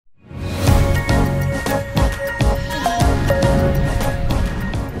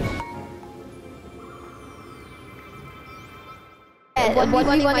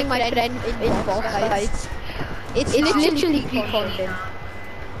1v1ing my friend in boss fights. It's literally free content.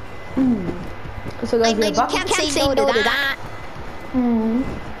 So guys, we're You back. can't say no to that.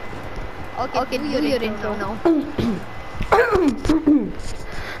 Okay, do your intro now.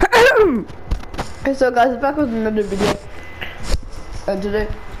 Okay, so guys, back with another video. And today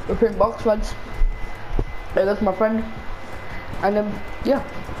we're playing box fights. And that's my friend. And yeah.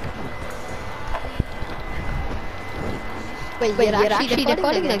 Wait, you're actually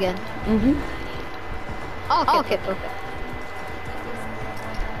recording again? Oh, okay, perfect.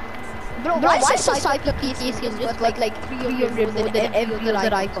 Bro, why is Cyclopedia skin just like 300 more than every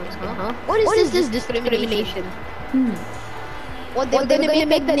other icons, huh? What is this discrimination? Well, they're gonna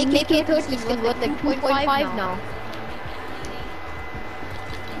make the Nikki 30 skin worth like 2.5 now.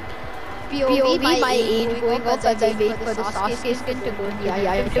 POV, my age going up as I wait for the Sasuke skin to go to the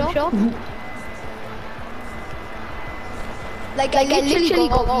item shop. Like I literally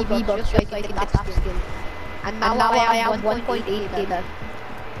got V-Bucks just like in that skin. And now I have 1.8 left.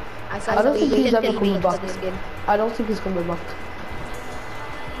 I don't think he's ever coming back. I don't think he's coming back.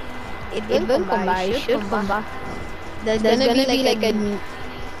 It will come back. It should come back. There's gonna be like a new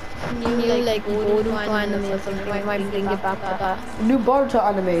like Boruto anime or something. I might bring it back to that. New Boruto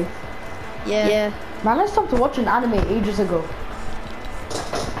anime. Yeah. Man, I stopped watching anime ages ago.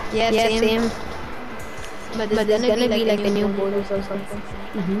 Yeah, same. But there's gonna be like a new Boruto or something.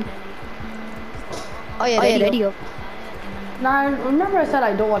 Oh yeah, ready up. Nah, remember I said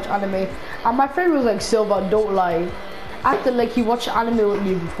I don't watch anime, and my friend was like, Silva, don't lie. Acted like he watched anime with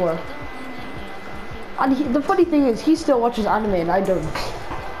me before. And the funny thing is, he still watches anime and I don't.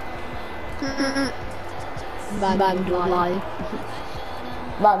 Man, don't lie.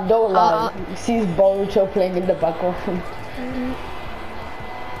 Man, don't lie. He sees Boruto playing in the background.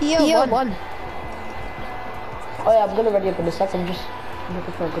 Here one. Oh yeah, I'm gonna ready up in a sec. I'm just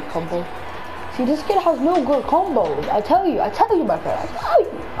looking for a good combo. See, this kid has no good combos. I tell you, my friend.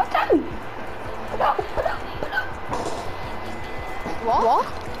 I tell you. What?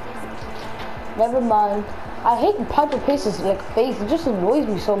 Never mind. I hate Piper Pace's like face. It just annoys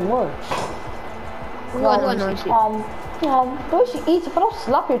me so much. What annoys you? The way she eats, if I don't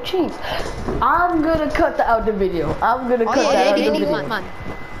slap your cheeks, I'm gonna cut that out of the video. I'm gonna cut that out of the video. Man.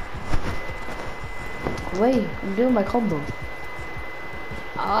 Wait, I'm doing my combo.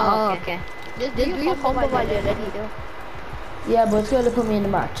 Oh, okay. Just do your combo while you're ready, though. Yeah, but it's gonna put me in the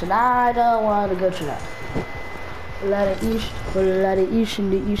match, and I don't want to go through that. Let it east in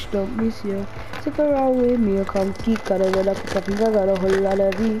the east don't miss you. Stick around with me, or come keep got a lot of I got a whole lot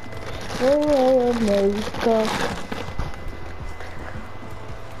of V. Oh, America.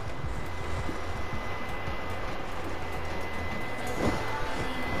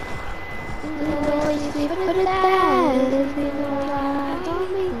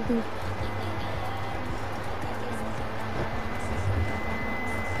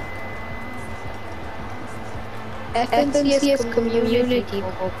 FNCS community.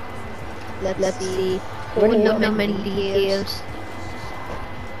 Let's see. Tournament details.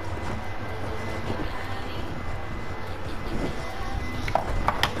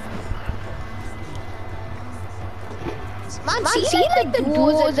 Man, see like the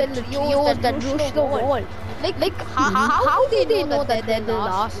duos and the trios that rush the wall. Like how do they know that they're the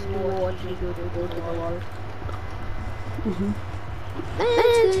last duo to go to the wall?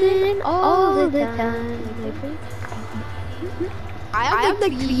 Dancing all the time. I am the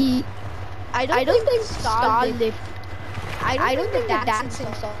key. I don't think Starlift. I don't think the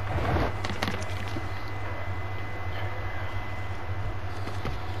dancing song.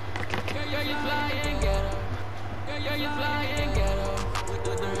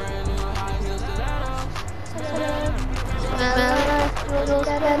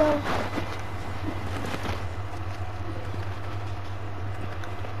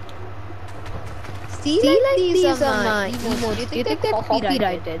 See like these emotes, do you think they're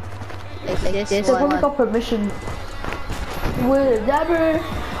copyrighted? Like this So when we got permission, we'll never.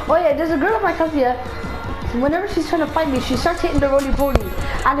 Oh yeah, there's a girl in my class here. Whenever she's trying to fight me, she starts hitting the roly-poly,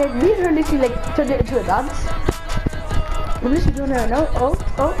 and it leads her literally like turned it into a dance. What is she doing right now? Oh.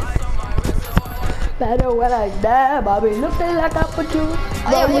 Better when I die, Bobby, looking like I put you.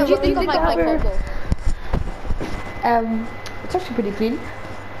 Oh yeah, what do you think of my combo? It's actually pretty clean.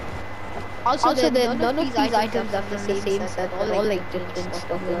 Also none of these items have the same set. All like different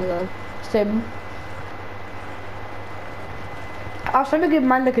stuff as well. Same. I was trying to give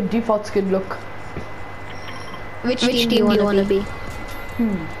mine like a default skin look. Which team do you want to be?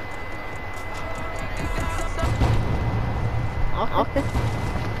 Okay.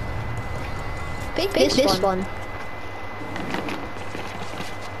 Pick this one.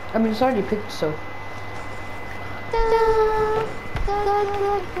 I mean, it's already picked, so.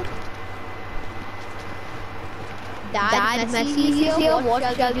 Dad, Messi is here. What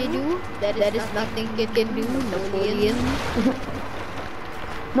shall we do? There is nothing we can do. Napoleon.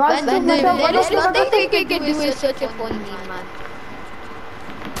 No, I still there is nothing we can do. Is such a fun meme, man.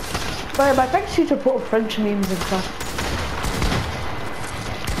 But my friends used to put French memes and stuff.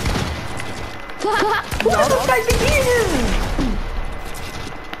 What are those guys eating?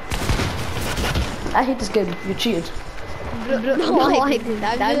 I hate this game. You cheated. No, I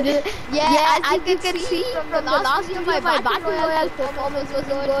didn't. Yeah, as you can see from the last video, my Battle Royale performance was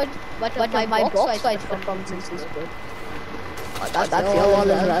good, but my box fight performance is good. That's your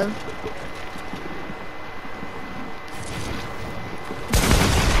wall as well.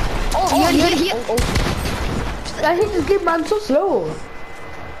 Oh, you're here. I hate this game, man. So slow.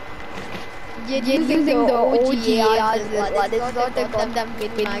 You're using the OGARs as well. It's not them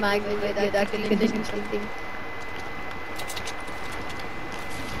win mag with actually finishing something.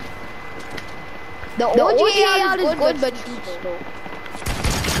 The OGAR is good, but slow.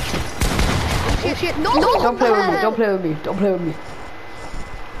 Oh shit, no! Don't play with me, don't play with me, don't play with me.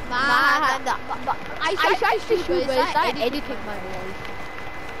 Man, I tried to shoot, but it's not editing my voice.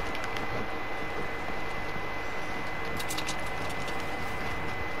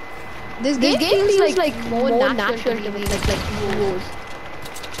 This game feels like more natural to me, like duos.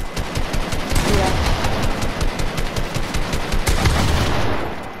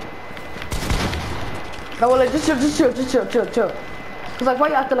 No, well, like, just chill. Cause like, why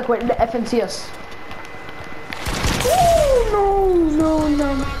you acting like we're in the FNCS? Ooh,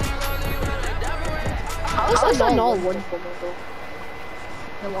 no. How is that not one for me though?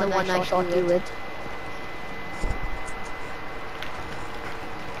 The one I shot you with.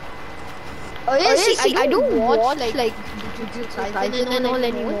 Oh yeah, see, I don't watch like Jujutsu and all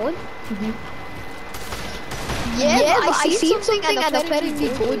anymore. Yeah, I seen something and apparently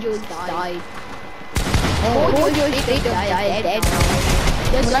Gojo died. Gojo straight up died dead now.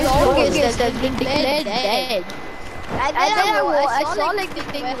 The strongest has been declared dead. And then I saw like the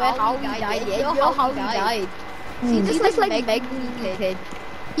thing where how he died. Yeah, how he died. See, this is like Megumi kid.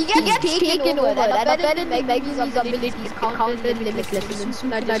 He gets taken over and apparently Megumi's abilities counter limitless. And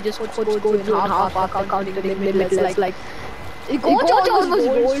Sukuna just puts Gojo in half counting the limitless. Like Gojo almost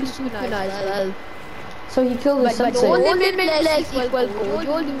gold Sukuna as well. So he killed the sensei. No limitless equal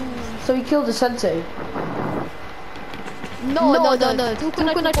Gojo. So he killed the sensei. No.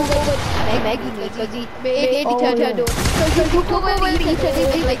 Sukuna took over Megumi because he made each other. So he took over each other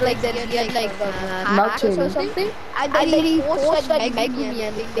like that. He had like hacks or something. And then he forced Megumi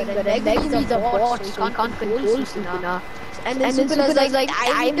and Megumi's a bot, so he can't control Sukuna. And then Sukuna's like,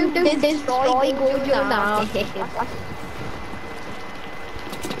 I need to destroy Gojo now.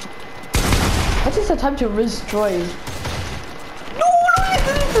 I just had time to destroy. No,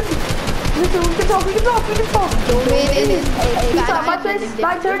 listen, we can talk. Don't wait, it is. He's at my place,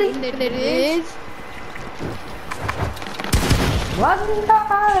 9:30. It is. One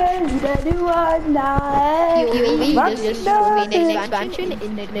night. Just domain expansion.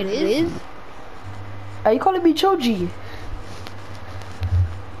 It is. Are you calling me Choji?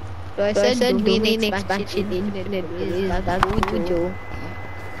 So I said domain expansion. It is. That's good, Joe.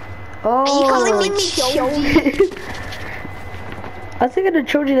 Oh. Are you calling me Choji? I was thinking of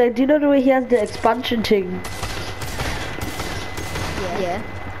Choji, like, do you know the way he has the expansion thing? Yeah.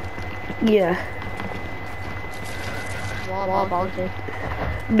 Yeah. What about it?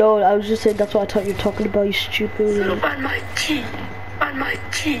 No, I was just saying that's what I thought you were talking about, you stupid. On my key.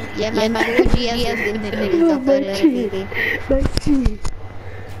 Yeah, my OG has been My key.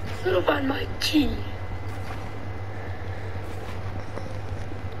 Look on my key.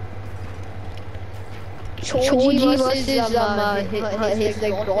 Choji versus his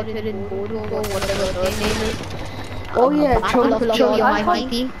like daughter in Boruto or whatever her name is. Oh yeah,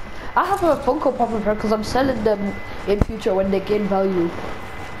 Choji. I have a Funko Pop of her because I'm selling them in future when they gain value.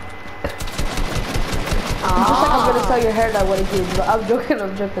 Just like I'm gonna sell your hair now when it gains, but I'm joking.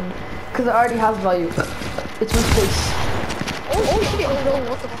 Because it already has value. It's with face. Oh shit, no,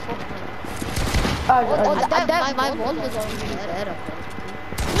 what the fuck? My ball was already there.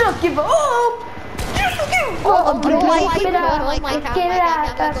 Just give up! Oh, bro, keep it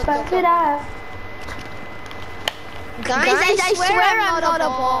up. Guys, I swear I'm not a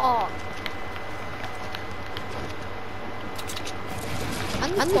bot.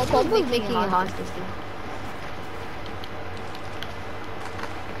 I'm probably making it hard this thing.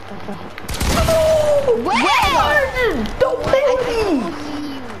 Where? Don't play with me!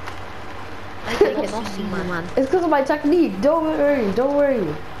 I cannot see you, man. It's because of my technique. Don't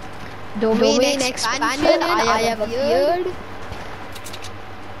worry. Domain expansion, I have appeared.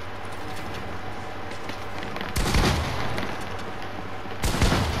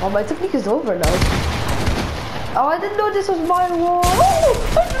 Oh, my technique is over now. Oh, I didn't know this was my wall.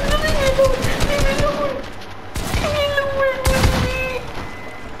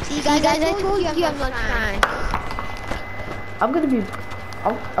 See guys, I told you I'm not trying.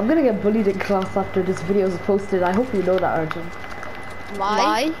 I'm gonna get bullied in class after this video is posted. I hope you know that, Arjun.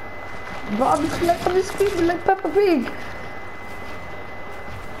 Why? But I'm just screaming like Peppa Pig.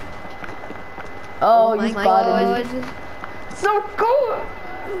 Oh, you spotted me. So cool.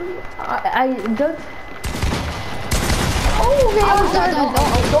 I don't. Oh, okay, I was trying to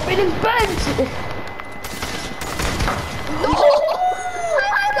open his bench. No!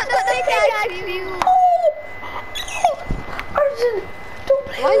 I'm gonna take you. Arjun, don't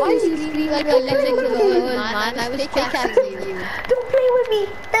play Why with did me. you scream like a little girl, man? I was pickaxing you. Don't play with me.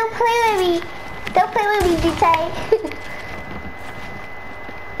 Don't play with me. Don't play with me, DJ.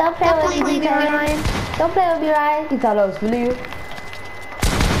 Don't play with me, Ryan. Don't play with me, Ryan. You thought I was fooling you?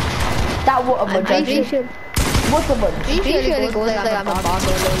 That was a magician. What's a magician? It goes like I'm a bottle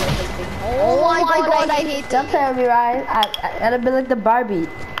or something. Oh my god, I hate Don't play with me, Ryan. I'd be like the Barbie.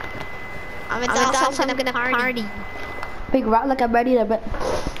 I'm gonna party. Big rat like I'm ready to bet.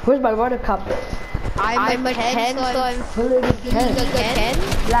 Where's my water cup? I'm a 10, so I'm Full of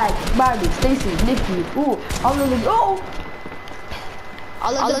 10. Like Barbie, Stacy, Nikki. Ooh, all of them. Oh!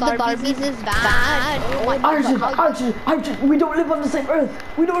 all of the Barbies is bad. Oh my god. Arjun, we don't live on the same earth.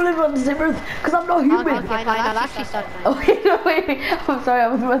 We don't live on the same earth, because I'm not human. Okay, fine, I'll actually start. Okay, no, wait. I'm sorry, I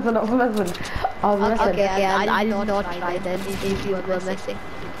was messing up. Okay, I did not try then if you were messing.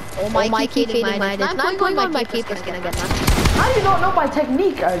 Oh my keep feeling mine. It's not going on my keep is gonna get that. How do you not know my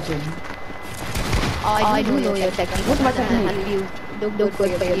technique, Arjun? Oh, I do know your technique. What's my technique? You look good for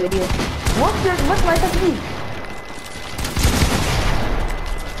your video. What's my technique?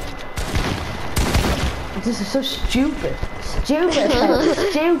 This is so stupid. Stupid.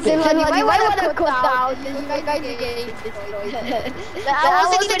 Why would I cook down? You guys are getting destroyed. I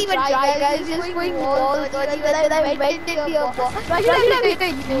wasn't even trying, guys. Just going walls on you and then I went into your ball. Why should I make a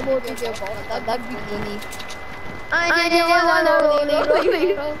U-boat with your ball? That'd be funny. I didn't wanna roll.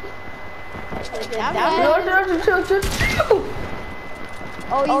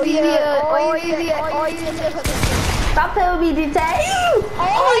 Oh, easier. Stop telling me, DJ. Oh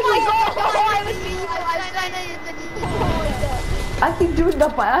my god! I was being I keep doing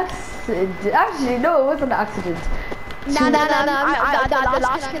that by accident. Actually, no, it wasn't an accident. Nah. The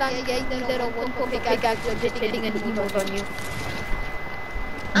last kill I'm getting, there are one pickaxe just hitting an emote on you.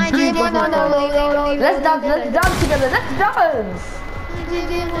 I didn't wanna roll. Let's dance together. Let's dance.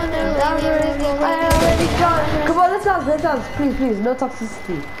 Come on, let's dance. Please, no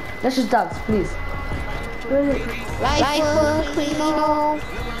toxicity. Let's just dance, please. Rifle, Climo.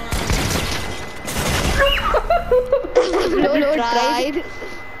 No, tried.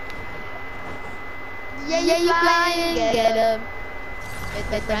 Yeah, you flying. Get him. With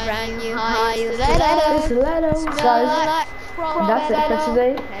the brand new high stiletto. Guys, that's it for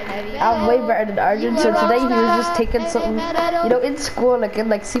today. I'm way better than Arjun. So today he was just taking something, you know, in school, like in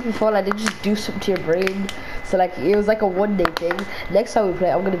like CP4, I didn't just do something to your brain. So like it was like a one-day thing. Next time we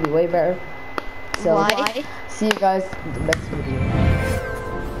play, I'm gonna be way better. So see you guys in the next video.